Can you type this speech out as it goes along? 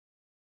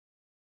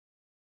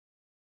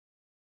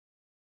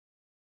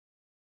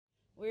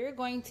We're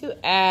going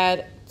to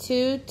add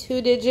two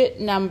two-digit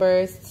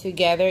numbers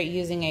together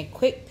using a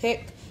quick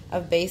pick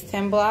of base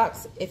 10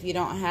 blocks. If you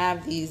don't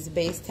have these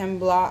base 10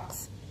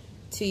 blocks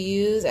to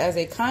use as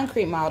a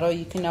concrete model,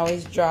 you can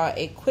always draw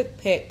a quick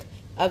pick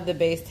of the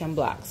base 10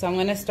 blocks. So I'm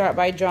going to start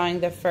by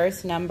drawing the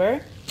first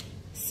number.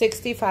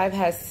 65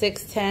 has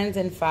 6 tens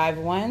and 5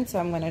 ones, so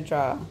I'm going to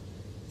draw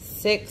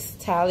 6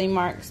 tally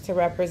marks to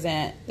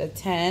represent the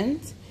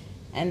tens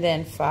and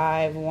then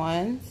 5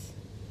 ones.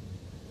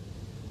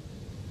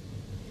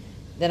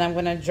 Then I'm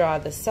going to draw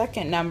the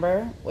second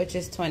number, which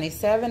is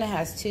 27. It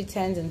has 2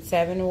 tens and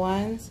 7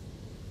 ones.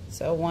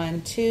 So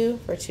 1, 2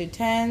 for 2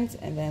 tens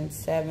and then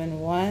 7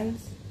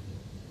 ones.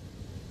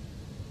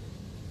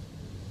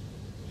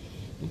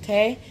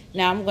 Okay,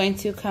 now I'm going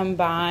to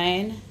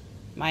combine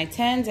my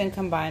tens and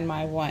combine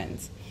my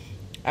ones.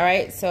 All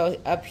right, so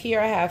up here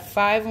I have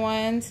 5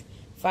 ones,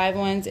 5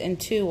 ones, and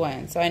 2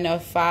 ones. So I know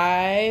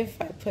 5,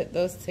 if I put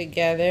those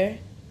together,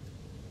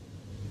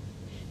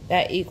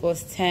 that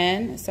equals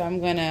 10. So I'm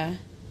going to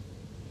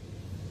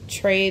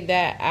trade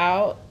that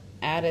out,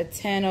 add a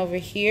 10 over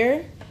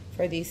here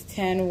for these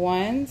 10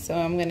 ones. So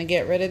I'm going to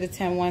get rid of the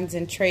 10 ones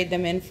and trade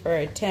them in for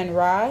a 10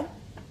 rod.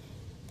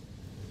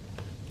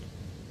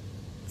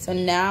 So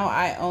now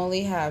I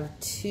only have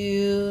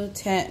two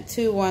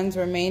ones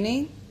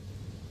remaining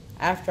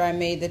after I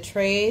made the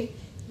trade.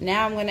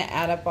 Now I'm going to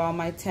add up all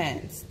my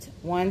tens.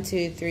 1,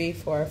 2, 3,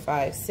 4,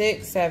 5,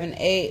 6, 7,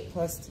 8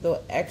 plus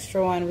the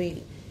extra one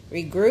we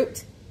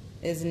regrouped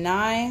is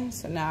 9.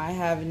 So now I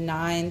have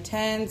 9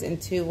 tens and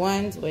 2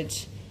 ones,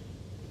 which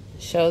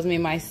shows me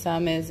my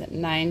sum is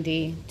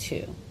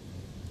 92.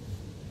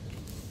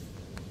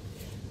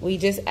 We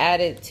just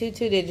added two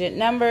two-digit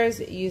numbers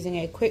using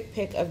a quick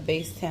pick of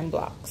base 10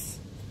 blocks.